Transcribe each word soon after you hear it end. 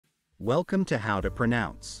Welcome to How to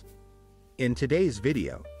Pronounce. In today's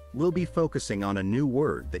video, we'll be focusing on a new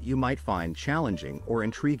word that you might find challenging or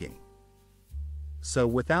intriguing. So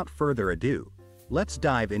without further ado, let's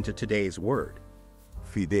dive into today's word,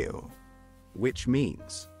 Fideo. which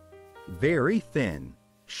means very thin,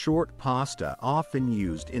 short pasta often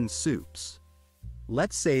used in soups.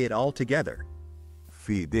 Let's say it all together.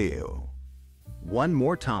 Fideo. One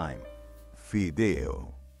more time.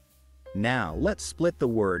 Fideo. Now let's split the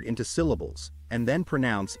word into syllables and then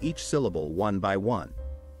pronounce each syllable one by one.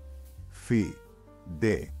 Fideo.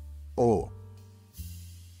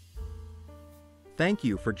 Thank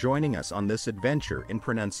you for joining us on this adventure in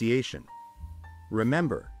pronunciation.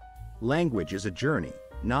 Remember, language is a journey,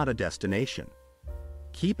 not a destination.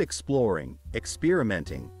 Keep exploring,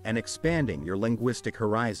 experimenting, and expanding your linguistic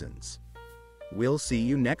horizons. We'll see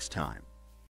you next time.